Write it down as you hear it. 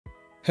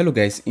Hello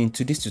guys, in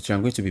today's tutorial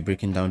I'm going to be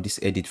breaking down this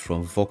edit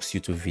from Vox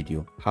YouTube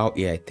video, how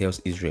AI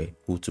tells Israel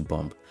who to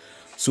bomb.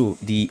 So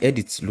the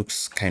edit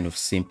looks kind of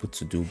simple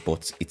to do,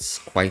 but it's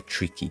quite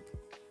tricky.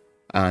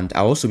 And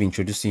I'll also be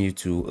introducing you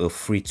to a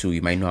free tool,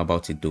 you might know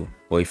about it though,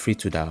 or a free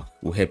tool that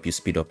will help you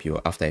speed up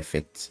your After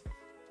Effects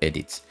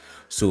edit.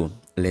 So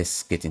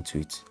let's get into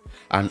it.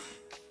 And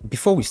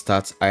before we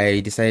start,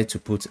 I decided to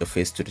put a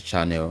face to the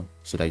channel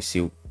so that you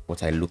see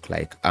what I look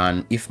like.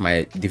 And if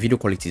the video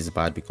quality is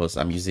bad because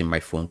I'm using my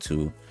phone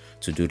to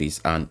do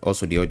this, and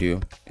also the audio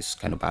is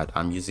kind of bad,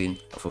 I'm using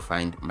a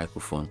fine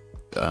microphone.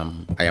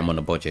 I am on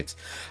a budget,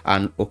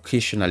 and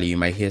occasionally you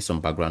might hear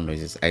some background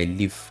noises. I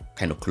live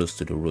kind of close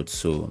to the road,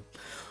 so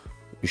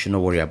you should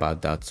not worry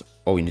about that.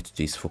 All we need to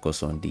do is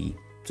focus on the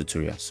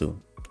tutorial. So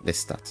let's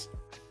start.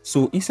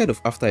 So inside of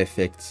After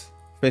Effects,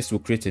 first we'll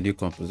create a new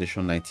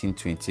composition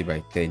 1920 by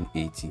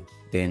 1080.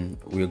 Then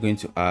we're going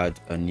to add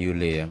a new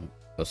layer,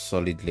 a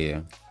solid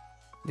layer.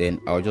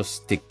 Then I'll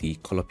just take the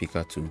color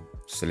picker to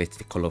select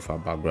the color of our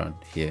background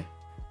here.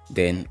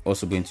 Then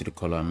also go into the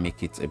color and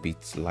make it a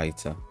bit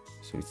lighter,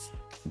 so it's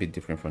a bit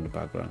different from the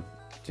background.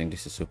 I think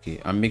this is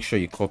okay. And make sure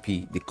you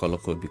copy the color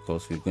code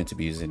because we're going to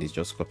be using this.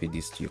 Just copy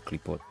this to your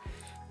clipboard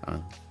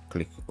and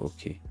click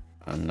OK.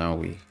 And now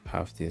we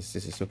have this.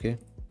 This is okay.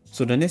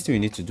 So the next thing we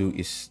need to do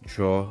is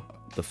draw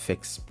the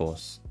flex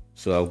boss.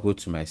 So I'll go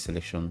to my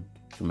selection,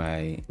 to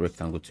my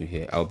rectangle tool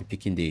here. I'll be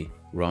picking the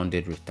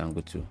rounded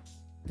rectangle tool.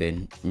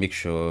 Then make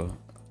sure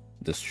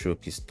the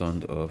stroke is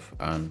turned off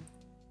and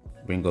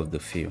bring up the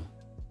fill.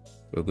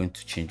 We're going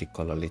to change the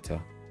color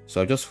later.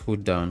 So I'll just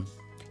hold down,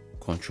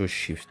 Control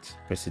Shift,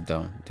 press it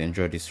down, then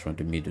draw this from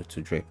the middle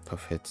to draw a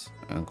perfect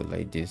angle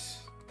like this.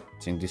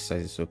 I think this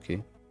size is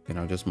okay. Then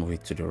I'll just move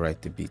it to the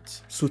right a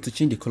bit. So to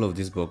change the color of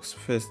this box,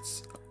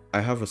 first I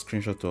have a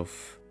screenshot of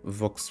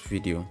Vox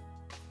video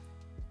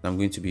that I'm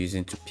going to be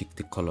using to pick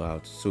the color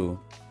out. So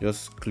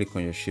just click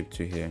on your shape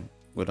tool here,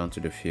 go down to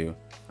the fill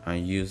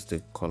and use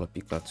the color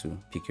picker to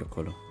pick your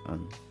color,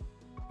 and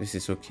this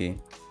is okay.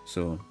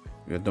 So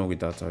we're done with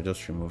that. I'll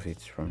just remove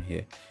it from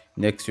here.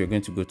 Next we're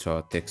going to go to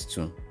our text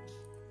tool,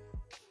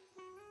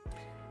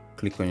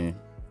 click on it,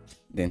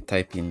 then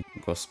type in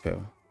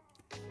gospel.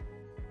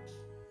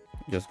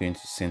 Just going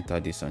to center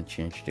this and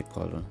change the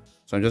color.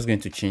 So I'm just going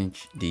to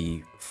change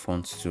the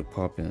font to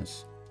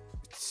Poppins.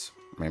 It's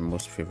my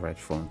most favorite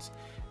font.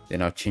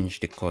 Then I'll change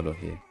the color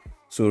here.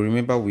 So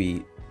remember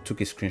we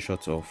took a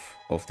screenshot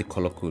of the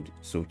color code,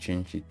 so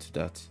change it to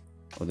that,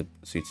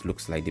 so it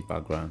looks like the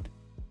background.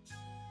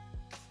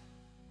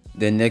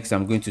 Then next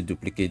I'm going to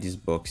duplicate this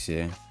box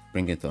here,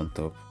 bring it on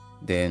top,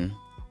 then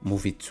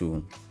move it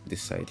to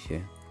this side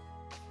here,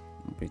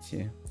 move it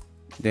here.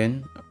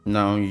 Then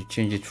now you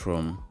change it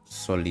from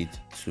solid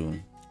to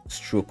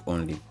stroke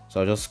only.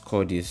 So I'll just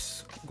call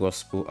this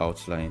gospel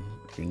outline,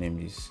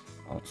 rename this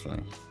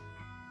outline.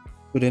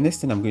 So the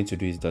next thing I'm going to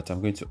do is that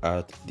I'm going to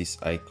add this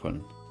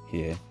icon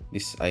here,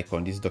 this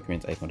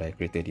document icon that I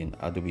created in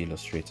Adobe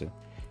Illustrator.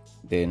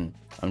 Then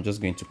I'm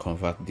just going to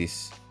convert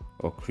this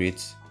or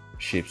create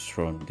shapes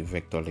from the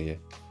vector layer,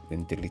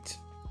 then delete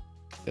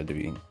the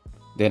Adobe.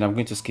 Then I'm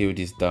going to scale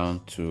this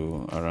down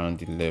to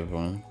around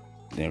 11,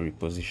 then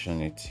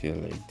reposition it here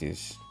like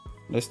this.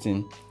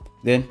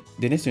 Then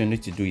the next thing you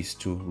need to do is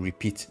to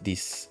repeat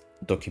this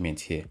document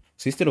here.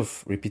 So instead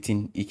of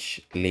repeating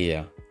each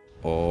layer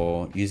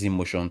or using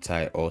motion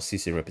tile or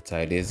CC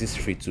Repetile, there's this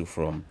free tool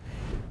from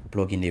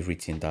Plugin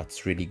Everything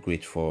that's really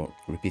great for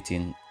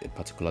repeating a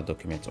particular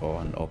document or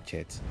an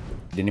object.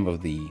 The name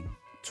of the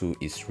tool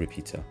is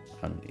Repeater,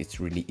 and it's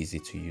really easy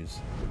to use.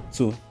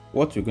 So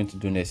what we're going to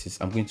do next is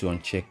I'm going to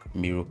uncheck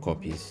mirror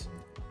copies,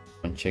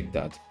 uncheck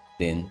that,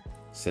 then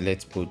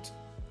select put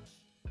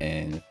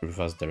and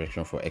reverse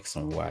direction for X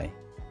and Y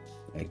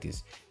like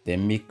this.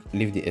 Then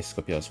leave the X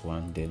copy as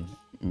 1, then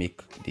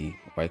make the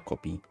Y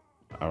copy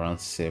around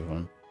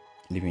 7,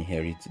 leave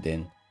inherit,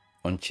 then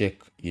uncheck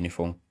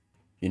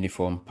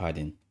uniform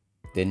padding,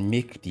 then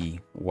make the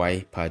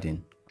Y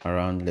padding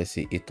around, let's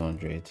say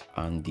 800,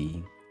 and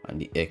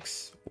the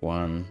X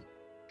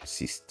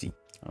 160,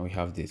 and we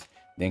have this.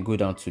 Then go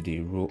down to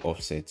the row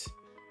offset,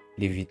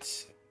 leave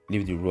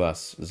the row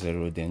as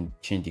 0, then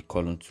change the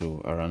column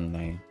to around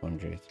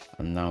 900,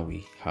 and now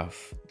we have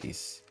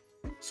this.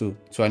 So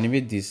to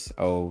animate this,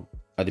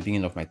 at the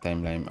beginning of my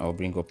timeline, I'll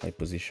bring up my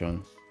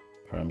position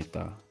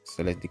parameter,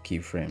 select the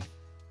keyframe,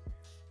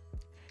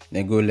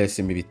 then go, let's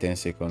say maybe 10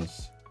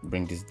 seconds,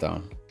 bring this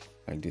down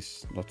like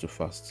this, not too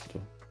fast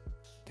though.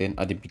 Then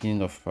at the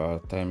beginning of our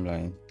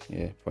timeline,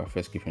 for our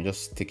first keyframe,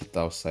 just take it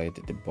outside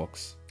the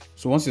box.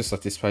 So once you're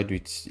satisfied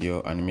with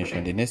your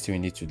animation, the next thing we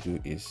need to do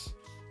is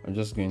I'm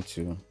just going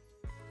to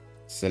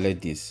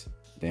select this,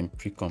 then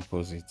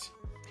pre-compose it,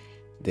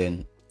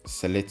 then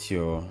select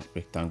your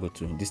rectangle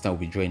tool. This time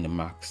we'll be drawing the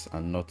marks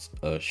and not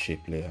a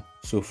shape layer.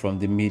 So from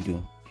the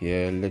middle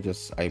here, let's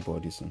just eyeball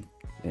this one,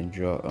 then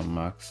draw a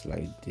marks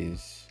like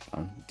this,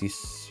 and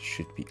this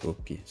should be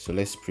okay. So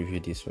let's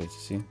preview this for you to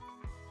see.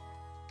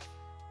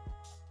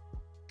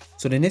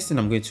 So the next thing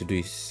I'm going to do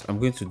is I'm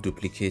going to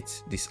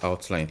duplicate this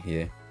outline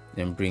here,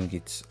 then bring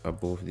it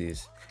above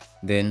this,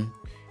 then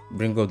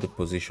bring up the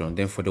position.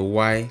 Then for the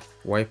y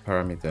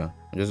parameter,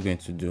 I'm just going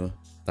to do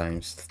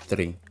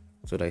 ×3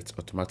 so that it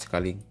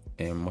automatically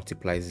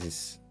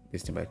multiplies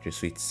this thing by 3,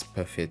 so it's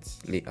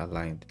perfectly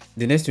aligned.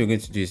 The next thing we're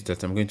going to do is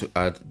that I'm going to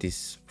add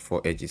these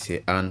 4 edges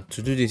here, and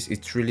to do this,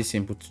 it's really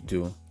simple to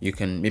do. You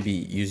can maybe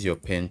use your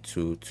pen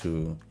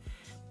to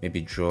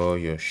maybe draw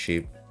your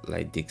shape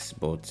like this,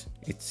 but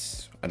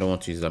I don't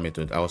want to use that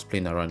method. I was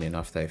playing around in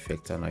After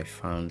Effects and I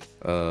found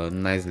a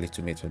nice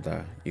little method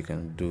that you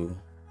can do.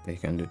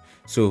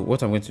 So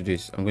what I'm going to do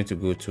is I'm going to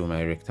go to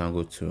my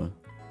rectangle tool,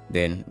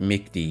 then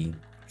make the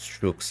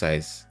stroke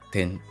size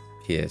 10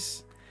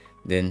 ps,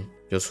 then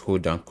just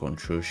hold down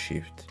Ctrl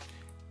Shift,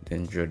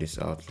 then draw this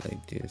out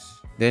like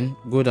this. Then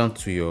go down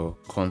to your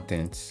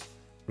content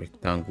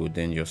rectangle,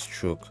 then your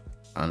stroke,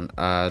 and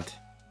add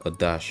a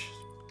dash.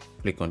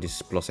 Click on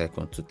this plus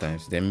icon 2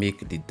 times, then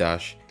make the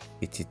dash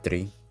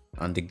 83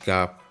 and the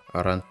gap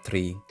around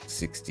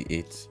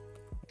 368,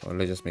 or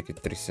let's just make it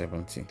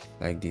 370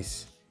 like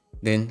this.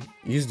 Then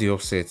use the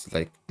offset,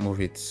 like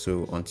move it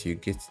so until you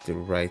get the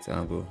right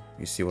angle.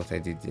 You see what I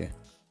did there,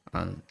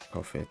 and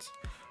perfect.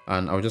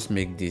 And I'll just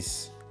make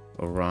this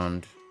a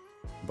round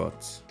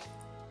butt.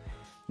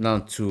 Now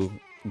to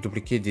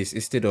duplicate this,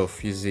 instead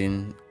of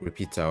using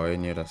repeater or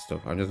any other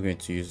stuff, I'm just going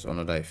to use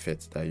another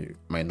effect that you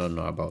might not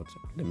know about,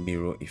 the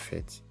mirror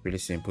effect. Really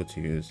simple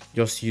to use.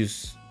 Just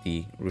use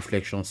the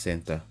reflection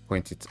center,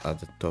 point it at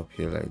the top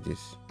here like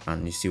this,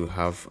 and you see we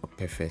have a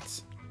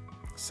perfect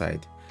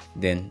side.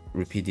 Then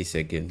repeat this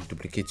again,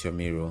 duplicate your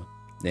mirror,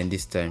 then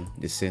this time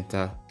the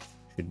center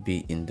should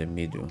be in the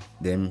middle.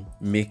 Then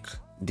make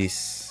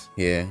this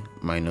here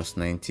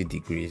 -90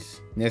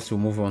 degrees. Next we'll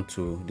move on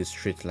to the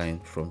straight line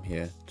from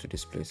here to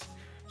this place.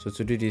 So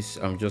to do this,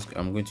 I'm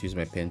going to use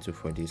my pen tool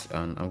for this,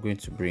 and I'm going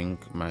to bring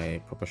my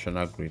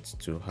proportional grid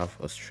to have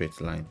a straight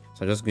line.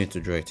 So I'm just going to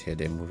draw it here,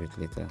 then move it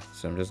later.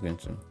 So I'm just going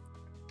to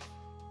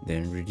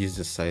then reduce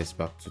the size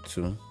back to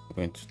 2. I'm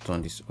going to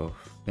turn this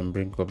off, then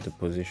bring up the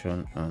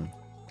position and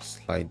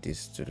slide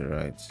this to the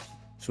right.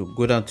 So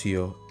go down to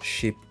your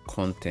shape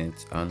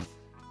content and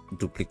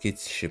duplicate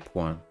shape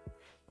 1.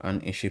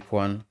 And in shape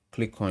 1,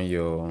 click on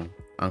your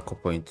anchor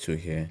point tool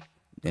here.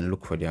 Then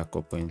look for the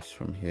anchor points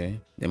from here,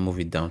 then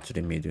move it down to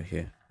the middle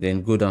here.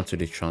 Then go down to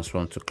the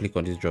transform to click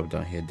on this drop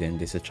down here. Then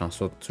there's a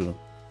transform tool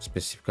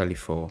specifically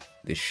for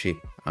the shape,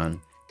 and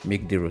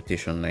make the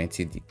rotation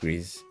 90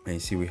 degrees. And you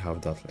see we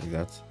have that like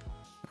that.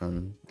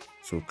 And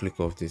so click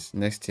off this.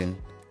 Next thing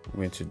I'm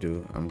going to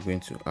do, I'm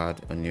going to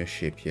add a new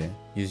shape here.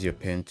 Use your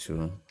pen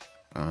tool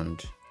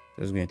and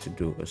just going to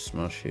do a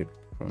small shape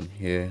from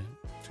here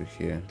to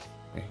here.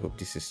 I hope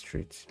this is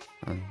straight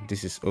and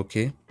this is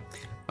okay.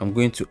 I'm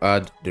going to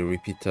add the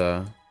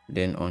repeater,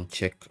 then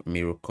uncheck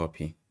mirror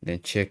copy, then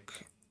check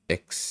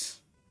X,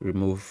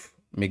 remove,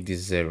 make this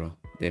 0,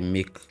 then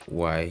make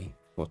Y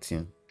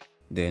 14,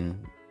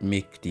 then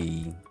make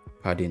the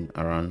padding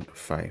around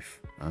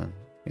 5 and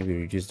maybe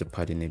reduce the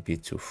padding a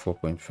bit to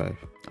 4.5,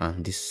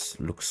 and this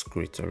looks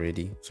great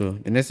already. So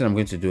the next thing I'm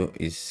going to do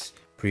is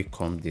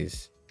pre-comb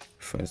this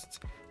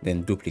first,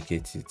 then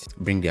duplicate it,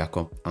 bring the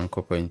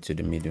anchor point to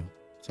the middle.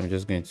 So I'm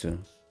just going to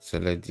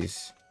select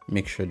this,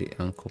 make sure the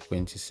anchor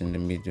point is in the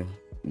middle,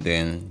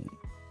 then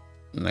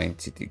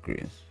 90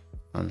 degrees,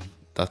 and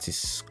that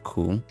is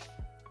cool.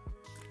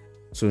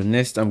 So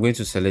next I'm going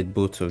to select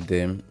both of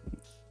them,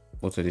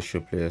 both of the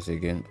shape layers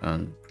again,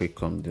 and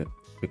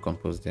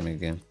pre-compose them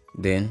again.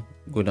 Then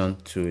go down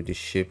to the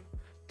shape.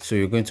 So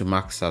you're going to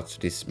max out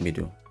this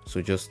middle, so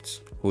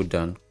just hold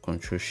down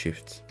Ctrl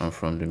Shift, and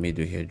from the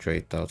middle here draw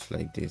it out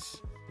like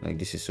this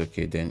is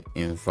okay. Then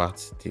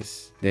invert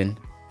this. Then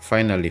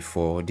finally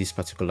for this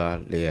particular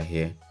layer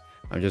here,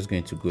 I'm just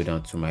going to go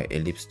down to my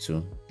ellipse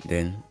tool,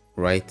 then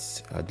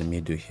right at the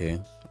middle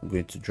here I'm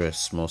going to draw a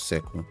small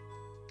circle.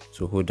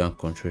 So hold down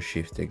Ctrl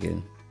Shift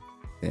again,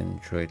 then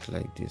draw it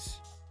like this.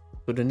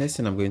 So the next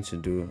thing I'm going to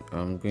do,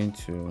 I'm going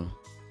to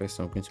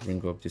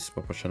bring up this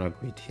proportional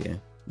grid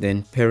here,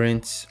 then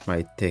parent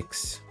my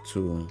text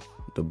to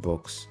the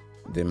box,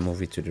 then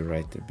move it to the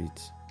right a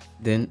bit.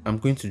 Then I'm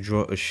going to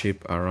draw a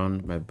shape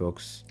around my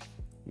box.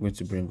 I'm going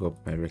to bring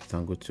up my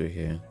rectangle tool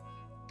here,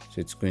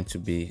 so it's going to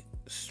be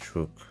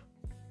stroke,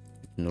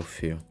 no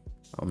fill.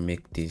 I'll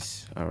make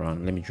this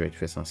around, let me draw it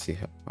first and see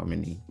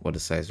what the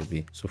size will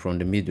be. So from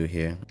the middle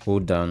here,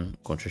 hold down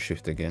Ctrl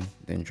Shift again,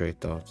 then draw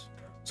it out.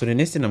 So the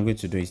next thing I'm going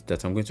to do is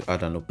that I'm going to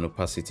add an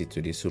opacity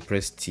to this. So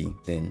press T,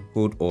 then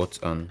hold Alt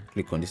and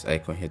click on this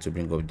icon here to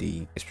bring up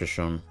the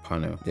expression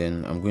panel.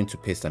 Then I'm going to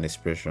paste an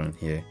expression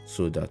here,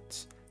 so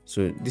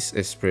this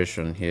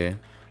expression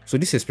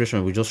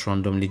will just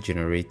randomly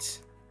generate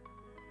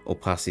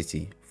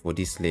opacity for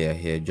this layer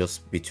here,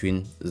 just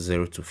between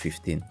 0 to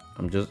 15.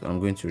 I'm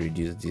going to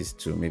reduce this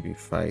to maybe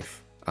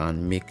 5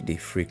 and make the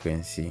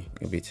frequency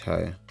a bit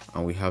higher,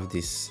 and we have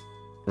this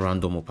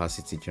random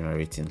opacity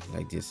generating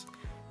like this.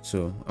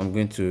 So I'm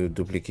going to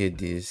duplicate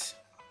this,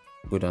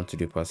 go down to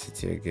the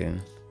opacity again,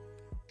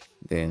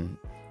 then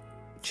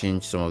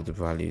change some of the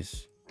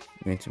values.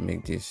 I'm going to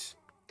make this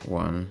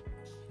 1,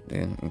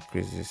 then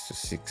increase this to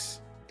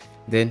 6.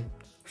 Then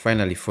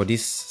finally, for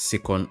this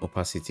second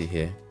opacity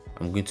here,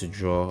 I'm going to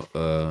draw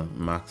a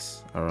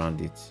max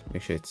around it.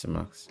 Make sure it's a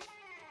max.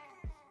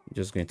 I'm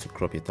just going to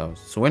crop it out.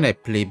 So when I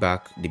play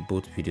back the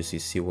both videos, you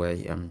see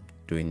why I'm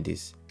doing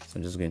this. So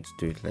I'm just going to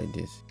do it like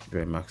this.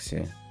 Draw a max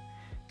here.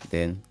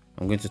 Then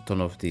I'm going to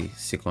turn off the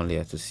second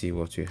layer to see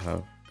what we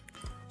have.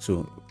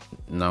 So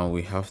now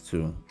we have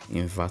to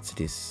invert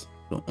this,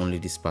 so only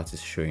this part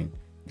is showing.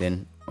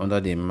 Then under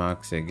the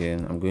max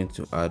again, I'm going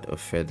to add a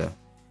feather.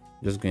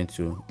 Just going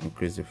to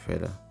increase the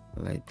feather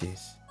like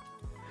this.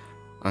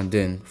 And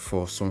then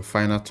for some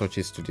final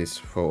touches to this,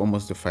 for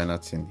almost the final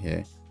thing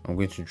here, I'm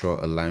going to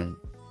draw a line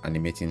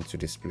animating to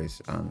this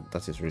place, and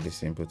that is really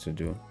simple to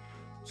do.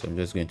 So I'm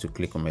just going to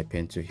click on my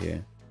pen tool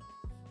here.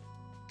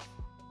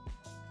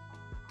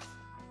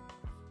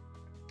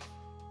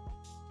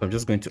 I'm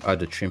just going to add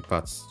the trim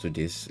parts to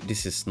this.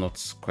 This is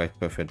not quite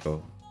perfect, but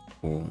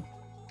we'll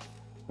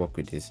work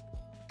with this.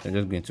 I'm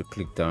just going to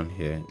click down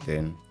here,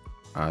 then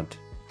add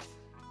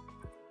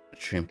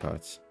trim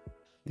parts.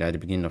 Then at the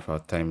beginning of our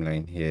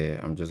timeline here,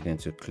 I'm just going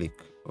to click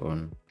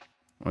on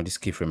this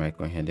keyframe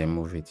icon here, then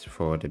move it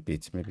forward a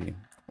bit, maybe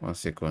 1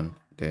 second,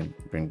 then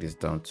bring this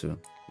down to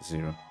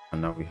 0.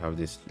 And now we have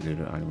this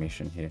little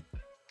animation here.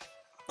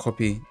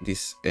 Copy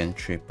this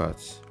entry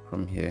parts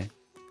from here,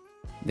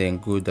 then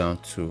go down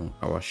to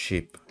our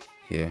shape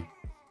here,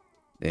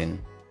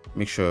 then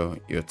make sure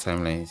your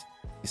timeline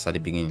is at the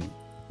beginning,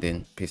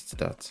 then paste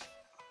that,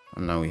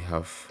 and now we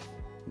have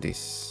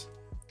this.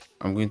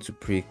 I'm going to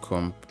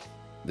pre-comp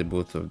the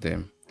both of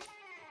them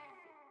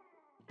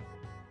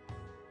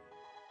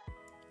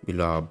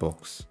below our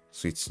box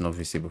so it's not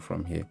visible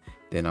from here.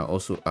 Then I'll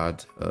also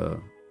add a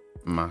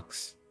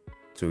max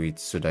to it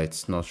so that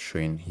it's not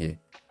showing here.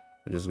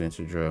 I'm just going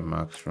to draw a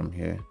max from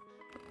here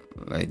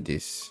like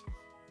this,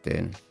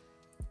 then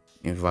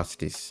invert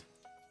this.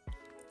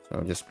 So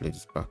I'll just play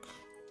this back.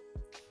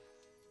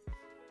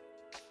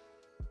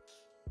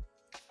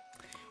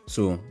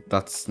 So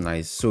that's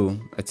nice. So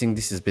I think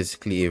this is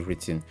basically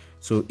everything.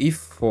 So if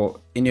for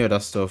any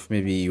other stuff,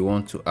 maybe you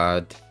want to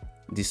add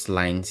these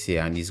lines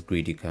here and this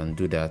grid, you can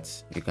do that.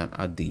 You can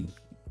add the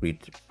grid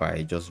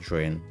by just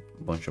drawing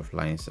a bunch of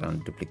lines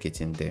and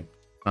duplicating them.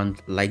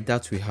 And like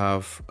that, we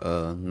have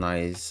a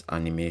nice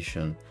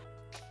animation.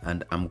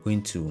 And I'm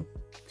going to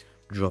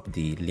drop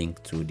the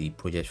link to the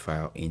project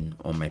file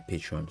on my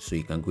Patreon, so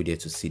you can go there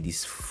to see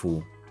this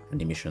full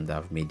animation that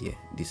I've made here,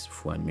 this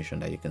full animation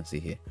that you can see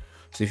here.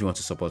 So if you want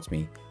to support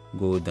me,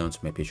 go down to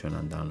my Patreon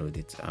and download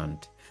it,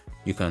 and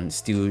you can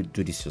still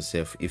do this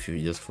yourself if you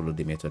just follow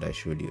the method I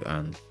showed you.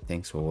 And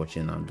thanks for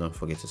watching, and don't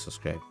forget to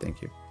subscribe.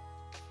 Thank you.